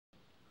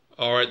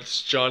Alright, this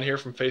is John here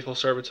from Faithful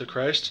Servants of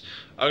Christ.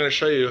 I'm going to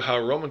show you how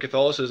Roman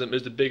Catholicism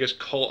is the biggest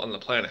cult on the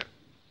planet.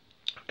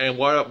 And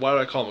why do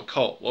I call them a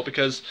cult? Well,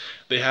 because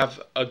they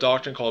have a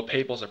doctrine called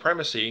papal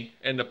supremacy,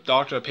 and the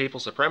doctrine of papal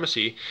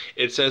supremacy,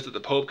 it says that the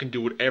Pope can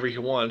do whatever he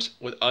wants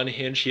with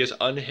he has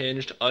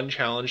unhinged,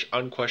 unchallenged,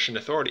 unquestioned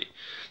authority.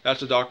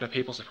 That's the doctrine of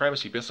papal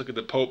supremacy. Basically,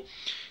 the Pope,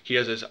 he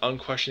has his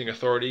unquestioning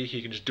authority,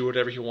 he can just do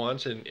whatever he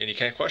wants, and you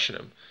can't question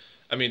him.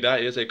 I mean,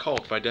 that is a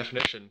cult by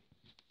definition.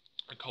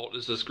 A cult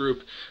is this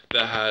group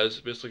that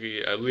has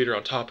basically a leader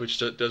on top who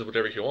just does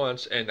whatever he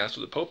wants, and that's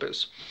what the Pope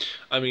is.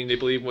 I mean, they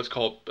believe in what's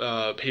called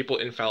papal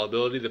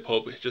infallibility. The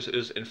Pope just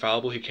is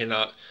infallible. He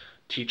cannot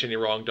teach any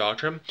wrong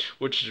doctrine,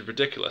 which is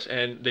ridiculous.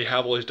 And they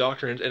have all these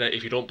doctrines, and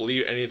if you don't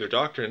believe any of their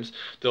doctrines,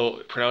 they'll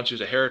pronounce you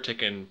as a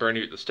heretic and burn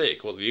you at the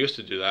stake. Well, they used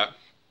to do that,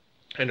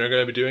 and they're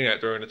going to be doing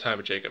that during the time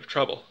of Jacob's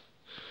trouble.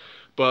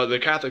 But the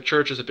Catholic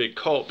Church is a big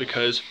cult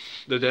because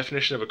the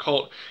definition of a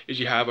cult is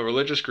you have a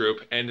religious group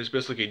and there's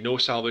basically no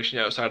salvation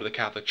outside of the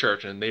Catholic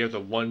Church, and they are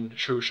the one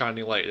true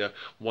shining light, the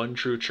one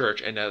true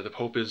church, and the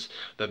Pope is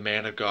the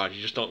man of God.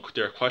 You just don't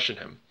dare question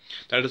him.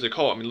 That is a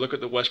cult. I mean, look at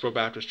the Westboro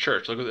Baptist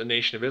Church. Look at the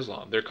Nation of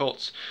Islam. They're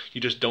cults.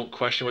 You just don't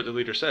question what the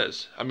leader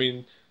says. I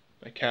mean,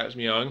 my cat is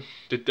meowing.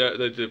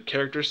 The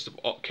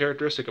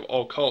characteristic of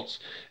all cults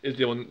is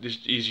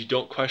you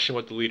don't question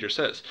what the leader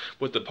says.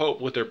 With the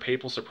Pope, with their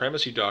papal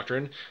supremacy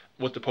doctrine,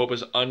 what the Pope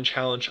is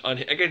unchallenged.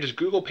 Again, just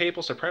Google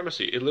papal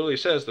supremacy. It literally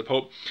says the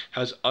Pope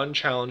has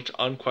unchallenged,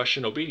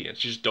 unquestioned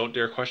obedience. You just don't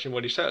dare question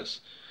what he says.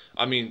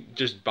 I mean,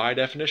 just by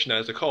definition, that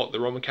is a cult. The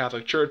Roman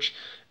Catholic Church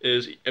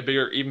is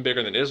even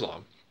bigger than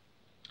Islam.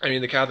 I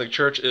mean, the Catholic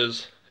Church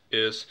is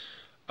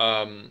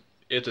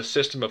it's a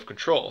system of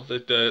control.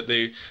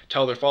 They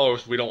tell their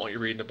followers, we don't want you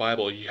reading the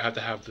Bible. You have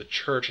to have the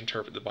church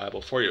interpret the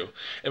Bible for you.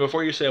 And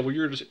before you say, well,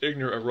 you're just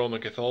ignorant of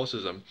Roman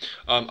Catholicism,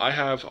 I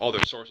have all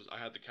their sources. I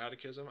have the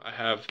Catechism. I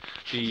have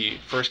the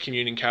First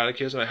Communion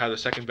Catechism. I have the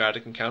Second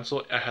Vatican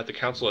Council. I have the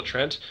Council of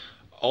Trent.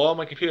 All on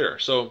my computer.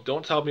 So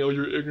don't tell me, oh,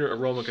 you're ignorant of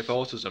Roman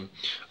Catholicism.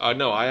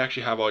 No, I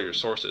actually have all your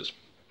sources.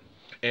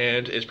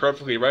 And it's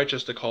perfectly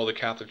righteous to call the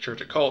Catholic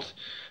Church a cult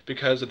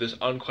because of this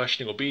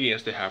unquestioning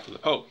obedience they have for the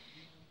Pope.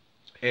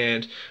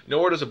 And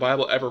nowhere does the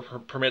Bible ever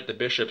permit the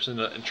bishops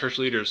and church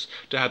leaders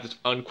to have this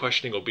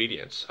unquestioning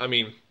obedience. I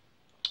mean,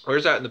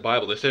 where's that in the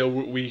Bible? They say, oh,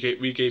 we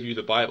gave you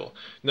the Bible.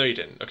 No, you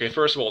didn't. Okay,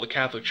 first of all, the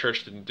Catholic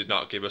Church did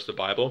not give us the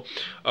Bible.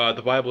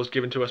 The Bible was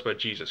given to us by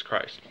Jesus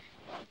Christ.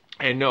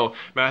 And no,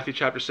 Matthew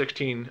chapter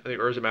 16, I think,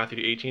 or is it Matthew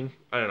 18?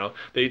 I don't know.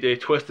 They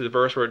twisted the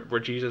verse where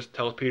Jesus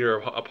tells Peter,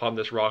 upon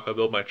this rock I'll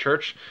build my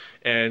church.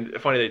 And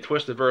funny, they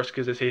twist the verse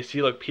because they say,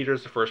 see, look,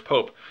 Peter's the first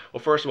pope.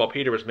 Well, first of all,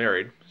 Peter was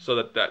married, so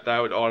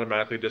that would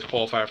automatically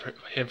disqualify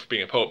him for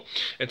being a pope.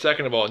 And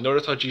second of all,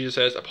 notice how Jesus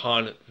says,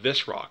 upon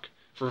this rock,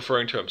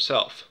 referring to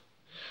himself.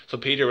 So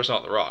Peter was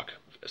not the rock.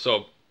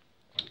 So,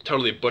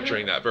 totally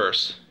butchering that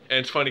verse.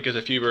 And it's funny because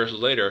a few verses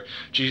later,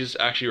 Jesus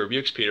actually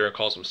rebukes Peter and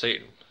calls him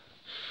Satan.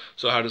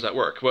 So how does that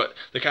work? But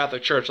the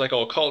Catholic Church, like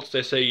all cults,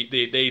 they say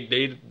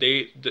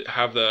they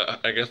have the,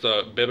 I guess,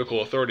 the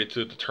biblical authority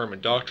to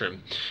determine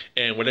doctrine,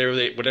 and whatever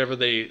they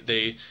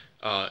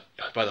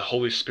by the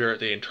Holy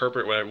Spirit they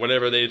interpret,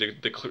 whatever they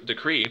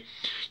decree,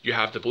 you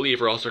have to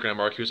believe, or else they're going to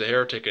mark you as a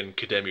heretic and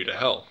condemn you to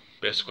hell,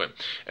 basically.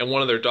 And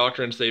one of their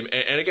doctrines, and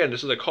again,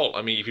 this is a cult.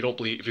 I mean, if you don't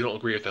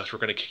agree with us, we're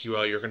going to kick you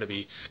out. You're going to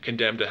be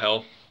condemned to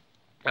hell.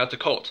 That's a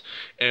cult.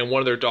 And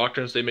one of their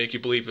doctrines they make you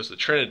believe is the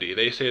Trinity.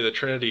 They say the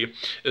Trinity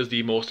is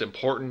the most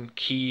important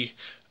key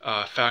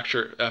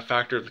factor of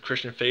the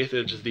Christian faith.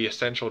 It is the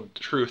essential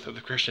truth of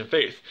the Christian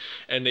faith.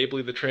 And they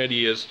believe the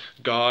Trinity is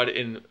God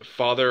in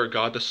Father,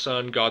 God the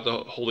Son, God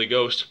the Holy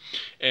Ghost.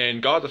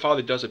 And God the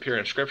Father does appear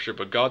in Scripture,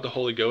 but God the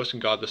Holy Ghost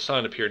and God the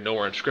Son appear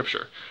nowhere in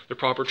Scripture. The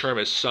proper term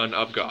is Son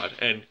of God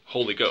and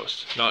Holy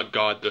Ghost, not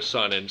God the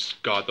Son and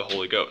God the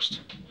Holy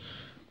Ghost.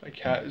 My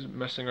cat is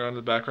messing around in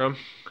the background.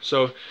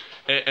 So,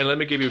 and let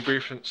me give you a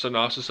brief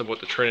synopsis of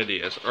what the Trinity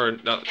is, or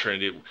not the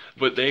Trinity,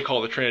 what they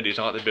call the Trinity is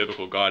not the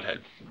biblical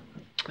Godhead.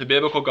 The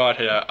biblical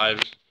Godhead,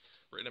 I've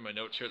written in my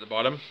notes here at the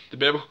bottom. The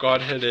biblical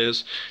Godhead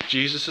is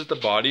Jesus is the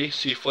body.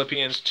 See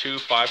Philippians 2,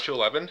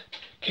 5-11.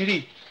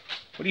 Kitty,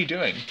 what are you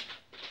doing?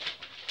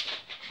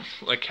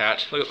 Like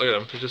cat. Look at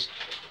him. He's just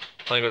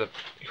playing with a.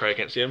 You probably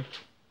can't see him.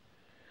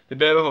 The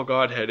biblical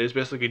Godhead is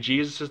basically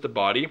Jesus is the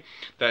body.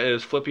 That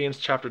is Philippians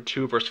chapter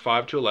 2, verse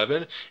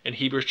 5-11, and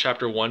Hebrews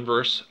chapter 1,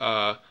 verse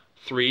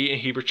 3,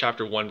 and Hebrews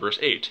chapter 1, verse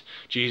 8.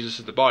 Jesus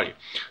is the body.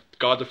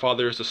 God the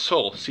Father is the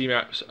soul. See,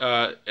 that's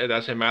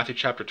in Matthew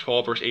chapter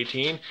 12, verse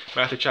 18,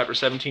 Matthew chapter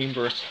 17,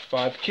 verse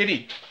 5.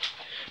 Kitty!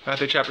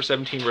 Matthew chapter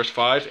 17, verse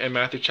 5, and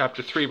Matthew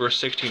chapter 3, verse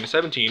 16 to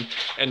 17,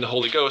 and the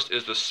Holy Ghost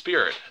is the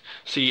Spirit.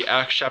 See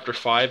Acts chapter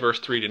 5, verse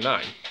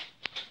 3-9.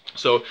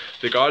 So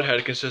the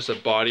Godhead consists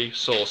of body,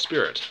 soul,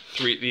 spirit.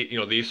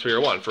 These three are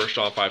one. 1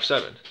 John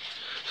 5:7.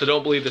 So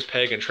don't believe this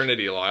pagan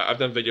Trinity lie. I've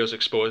done videos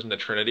exposing the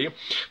Trinity,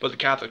 but the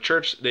Catholic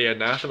Church, they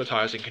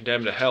anathematize and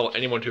condemn to hell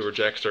anyone who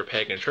rejects their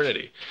pagan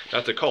Trinity.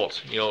 That's a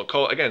cult.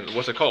 Cult again.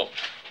 What's a cult?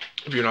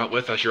 If you're not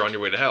with us, you're on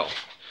your way to hell.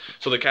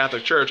 So the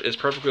Catholic Church is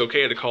perfectly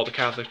okay to call the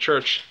Catholic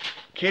Church,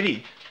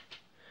 Kitty,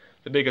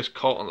 the biggest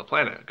cult on the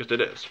planet, because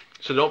it is.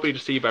 So don't be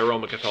deceived by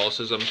Roman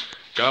Catholicism.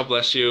 God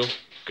bless you.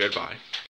 Goodbye.